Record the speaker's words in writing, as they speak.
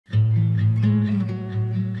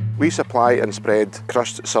We supply and spread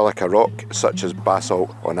crushed silica rock such as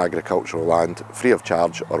basalt on agricultural land free of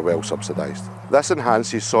charge or well subsidised. This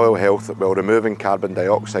enhances soil health while removing carbon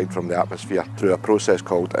dioxide from the atmosphere through a process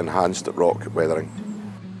called enhanced rock weathering.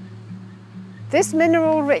 This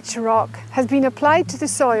mineral-rich rock has been applied to the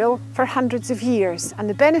soil for hundreds of years, and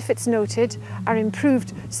the benefits noted are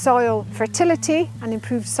improved soil fertility and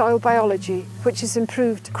improved soil biology, which has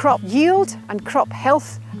improved crop yield and crop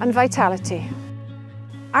health and vitality.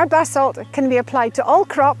 Our basalt can be applied to all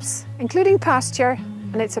crops, including pasture,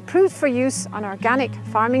 and it's approved for use on organic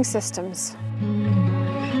farming systems.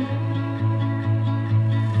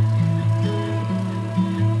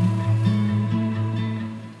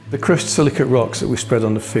 The crushed silicate rocks that we spread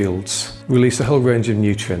on the fields release a whole range of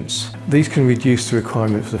nutrients. These can reduce the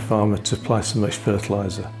requirement for the farmer to apply so much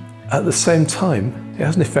fertiliser. At the same time, it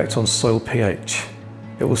has an effect on soil pH.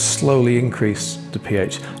 It will slowly increase the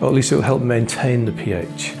pH, or at least it will help maintain the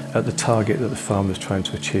pH at the target that the farmer is trying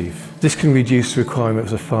to achieve. This can reduce the requirement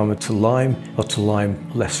for the farmer to lime or to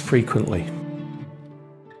lime less frequently.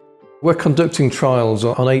 We're conducting trials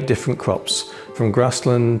on 8 different crops, from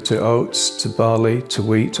grassland to oats, to barley, to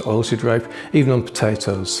wheat, to oilseed rape, even on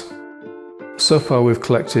potatoes. So far we've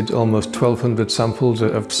collected almost 1,200 samples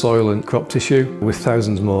of soil and crop tissue, with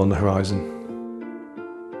thousands more on the horizon.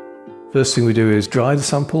 First thing we do is dry the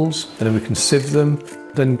samples, and then we can sieve them,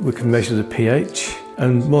 then we can measure the pH,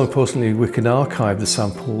 and more importantly we can archive the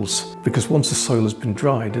samples, because once the soil has been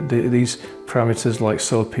dried, these parameters like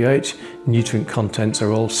soil pH, nutrient contents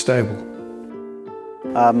are all stable.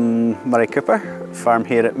 I'm Murray Cooper, farm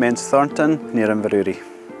here at Mains Thornton near Inverurie.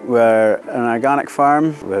 We're an organic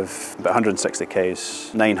farm with about 160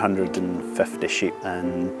 cows, 950 sheep,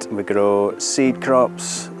 and we grow seed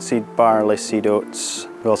crops, seed barley, seed oats.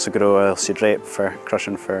 We also grow oilseed rape for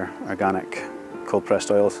crushing for organic cold pressed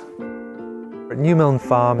oils. At New Milne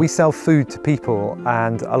Farm, we sell food to people,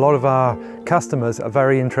 and a lot of our customers are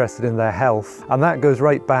very interested in their health, and that goes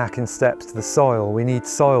right back in steps to the soil. We need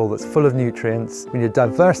soil that's full of nutrients, we need a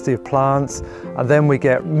diversity of plants, and then we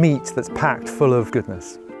get meat that's packed full of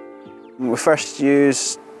goodness. We first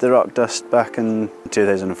used the rock dust back in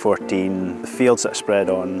 2014. The fields that are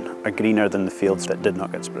spread on are greener than the fields that did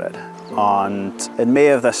not get spread. And in May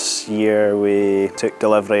of this year we took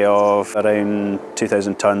delivery of around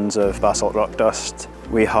 2,000 tonnes of basalt rock dust.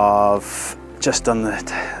 We have just done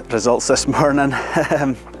the results this morning.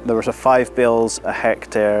 There was a 5 bales a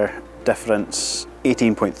hectare difference,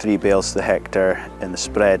 18.3 bales to the hectare in the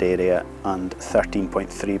spread area and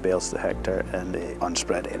 13.3 bales to the hectare in the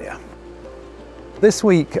unspread area. This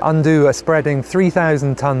week, Undo are spreading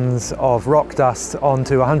 3,000 tonnes of rock dust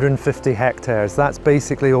onto 150 hectares. That's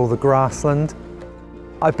basically all the grassland.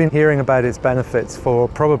 I've been hearing about its benefits for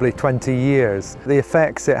probably 20 years. The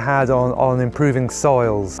effects it had on improving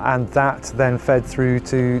soils, and that then fed through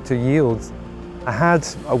to yields. I had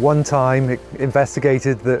at one time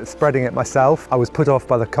investigated spreading it myself. I was put off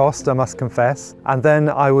by the cost, I must confess. And then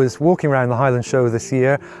I was walking around the Highland Show this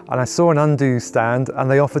year and I saw an Undo stand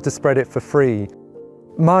and they offered to spread it for free.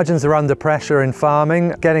 Margins are under pressure in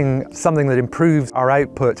farming. Getting something that improves our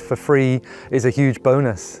output for free is a huge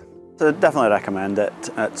bonus. So definitely recommend it.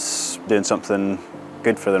 It's doing something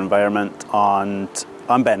good for the environment and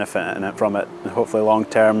I'm benefiting from it. And hopefully long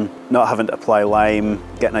term, not having to apply lime,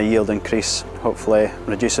 getting a yield increase, hopefully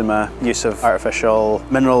reducing my use of artificial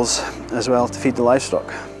minerals as well to feed the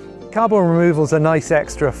livestock. Carbon removal is a nice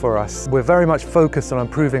extra for us. We're very much focused on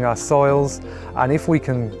improving our soils, and if we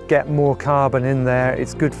can get more carbon in there,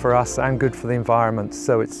 it's good for us and good for the environment,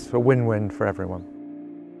 so it's a win-win for everyone.